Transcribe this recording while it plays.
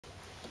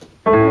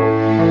Hello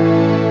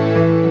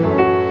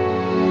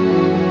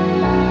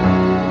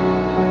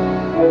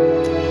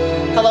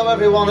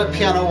everyone at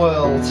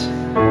Pianoworld.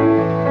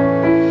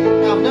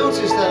 Now I've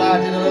noticed that I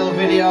did a little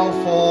video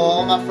for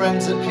all my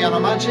friends at Piano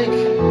Magic,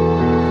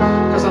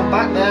 because I'm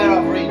back there,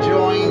 I've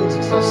rejoined,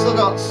 because I've still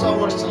got so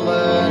much to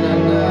learn,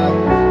 and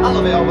I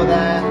love it over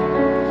there.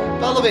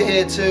 But I love it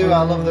here too.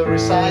 I love the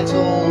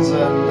recitals,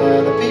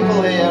 and the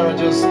people here are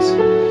just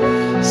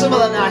some of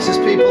the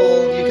nicest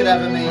people you could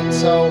ever meet.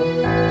 So,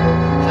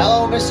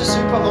 hello Mr.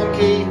 Super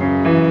Hunky,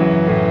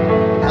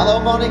 hello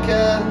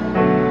Monica,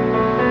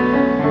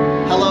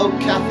 hello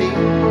Kathy,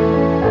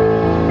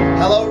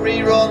 hello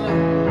Rerun,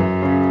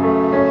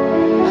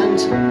 and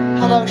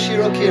hello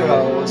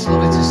ShiroKuro. It's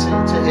lovely to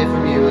hear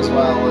from you as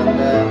well. And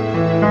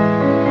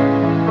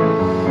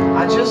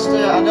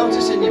I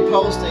noticed in your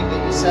posting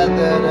that you said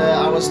that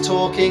I was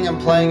talking and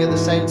playing at the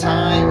same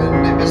time,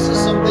 and it was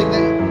just something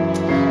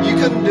that you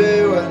couldn't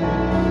do. And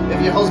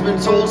if your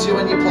husband talks to you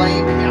when you're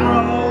playing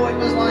piano, it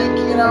was like,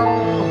 you know,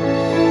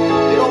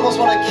 you'd almost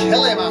want to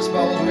kill him, I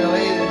suppose,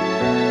 really.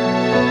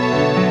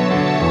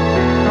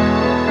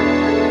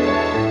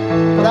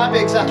 But I'd be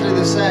exactly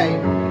the same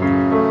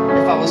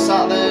if I was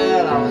sat there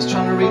and I was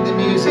trying to read the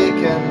music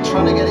and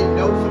trying to get it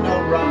note for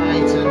note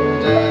right, and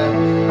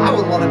I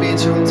wouldn't want to be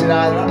interrupted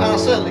either, and I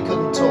certainly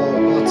couldn't talk.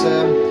 But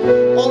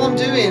all I'm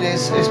doing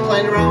is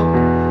playing around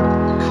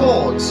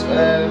chords.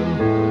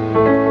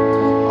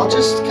 I'll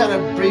just kind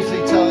of briefly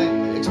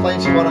explain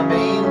to you what I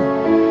mean.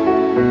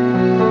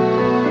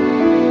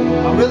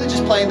 I'm really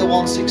just playing the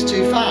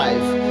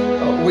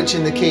 1-6-2-5, which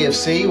in the key of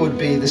C would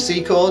be the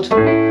C chord.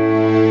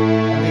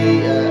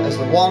 As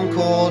the 1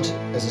 chord,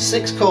 as the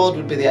 6 chord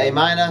would be the A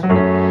minor.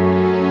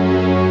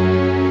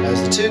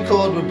 As the 2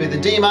 chord would be the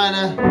D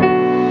minor.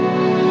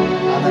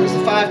 And then as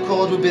the 5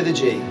 chord would be the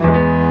G.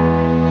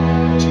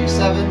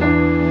 G7,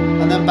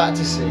 and then back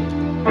to C. C,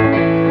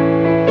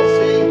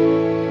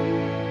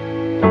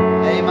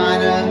 A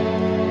minor,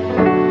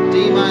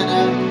 D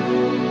minor,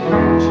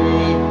 G.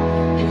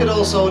 You could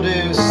also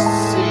do C,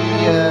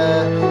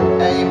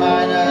 A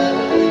minor.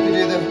 You could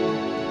do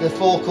the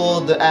 4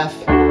 chord, the F,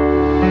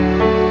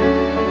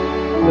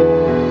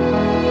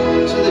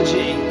 to the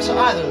G. So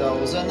either of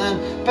those, and then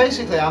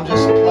basically I'm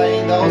just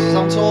playing those as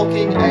I'm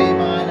talking. A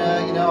minor,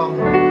 you know, I'm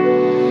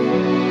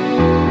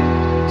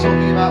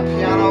talking about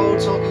piano,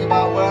 talking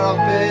about where I've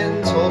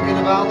been, talking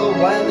about the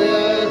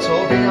weather,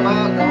 talking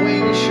about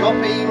going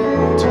shopping,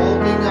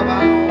 talking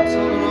about, I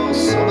don't know,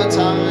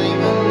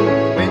 summertime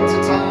and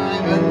winter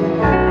time and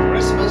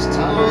Christmas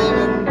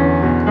time,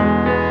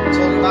 and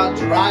talking about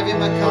driving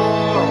my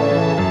car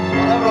or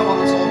whatever I want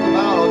to talk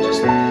about, or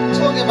just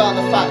talking about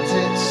the fact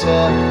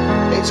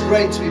it's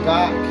great to be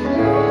back.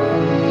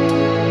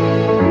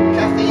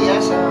 Kathy,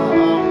 yes,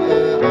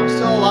 I'm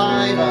still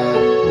alive.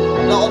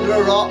 I'm not under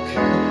a rock,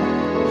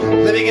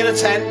 living in a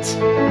tent.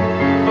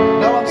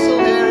 No, I'm still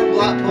here in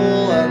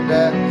Blackpool, and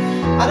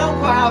I don't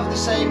quite have the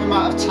same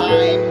amount of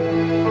time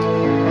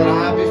that I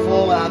had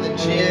before when I had the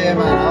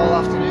gym and all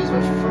afternoons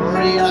were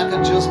free and I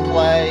could just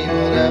play.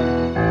 But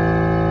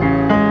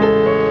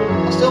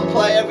I still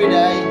play every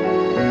day,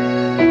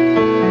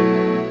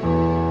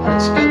 and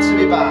it's good to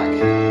be back.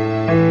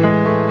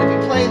 If you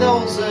play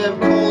those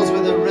chords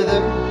with a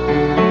rhythm,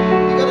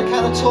 you've got to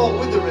kind of talk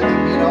with the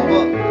rhythm, you know.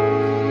 But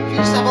if you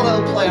just have a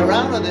little play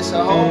around with this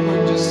at home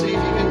and just see if you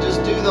can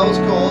just do those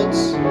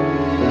chords,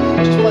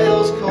 just play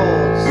those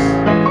chords,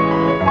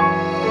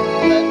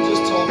 and then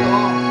just talk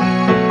along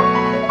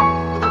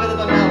with a bit of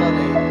a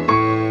melody.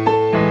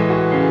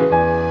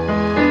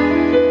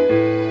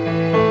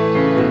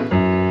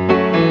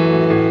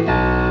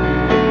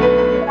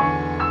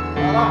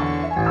 Like that.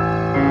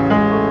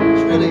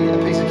 It's really a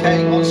piece of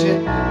cake once you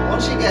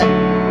get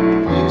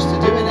used to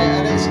doing it,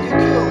 and it's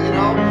cool, you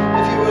know.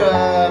 If you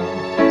were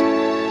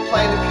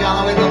playing the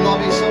piano in the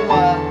lobby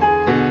somewhere,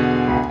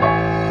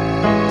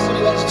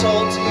 somebody wants to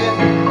talk to you,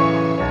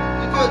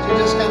 you could, you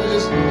just kind of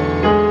just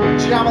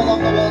jam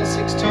along the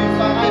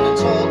 1-6-2-5 and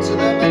talk to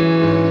them.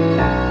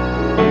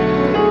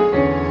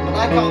 But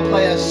I can't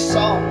play a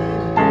song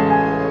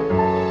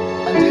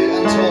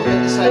and talk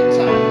at the same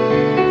time.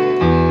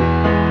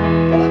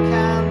 But I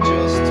can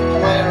just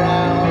play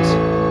around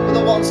with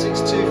the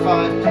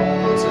 1-6-2-5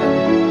 chords,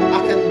 and I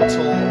can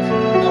talk,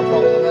 no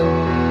problem,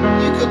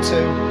 and you could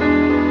too.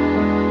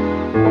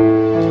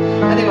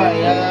 Anyway,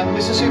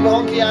 Mr. Super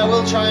Hunky, I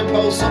will try and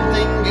post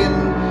something in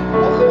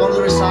one of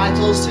the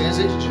recitals, since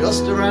it's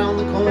just around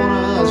the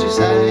corner, as you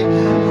say.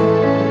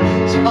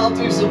 So I'll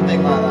do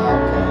something like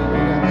that,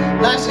 okay?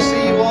 But, nice to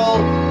see you all.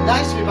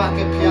 Nice to be back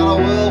at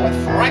Pianoworld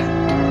with Frank.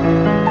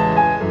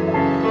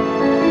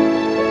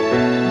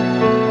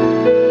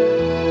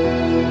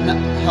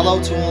 Hello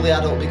to all the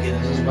adult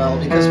beginners as well,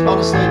 because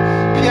honestly,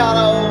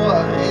 piano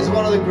is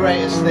one of the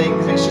greatest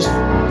things.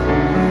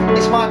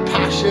 It's my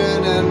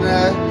passion, and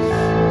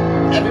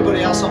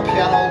everybody else on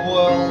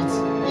Pianoworld,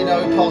 you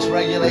know, who posts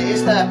regularly,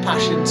 it's their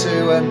passion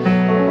too. And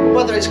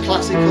whether it's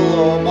classical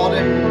or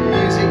modern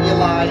music you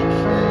like,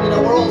 you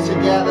know, we're all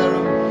together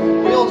and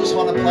we all just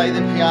want to play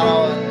the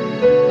piano, and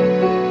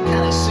it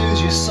kind of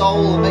soothes your soul.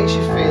 soul and makes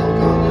you feel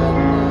good,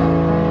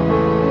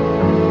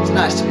 and it's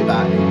nice to be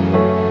back.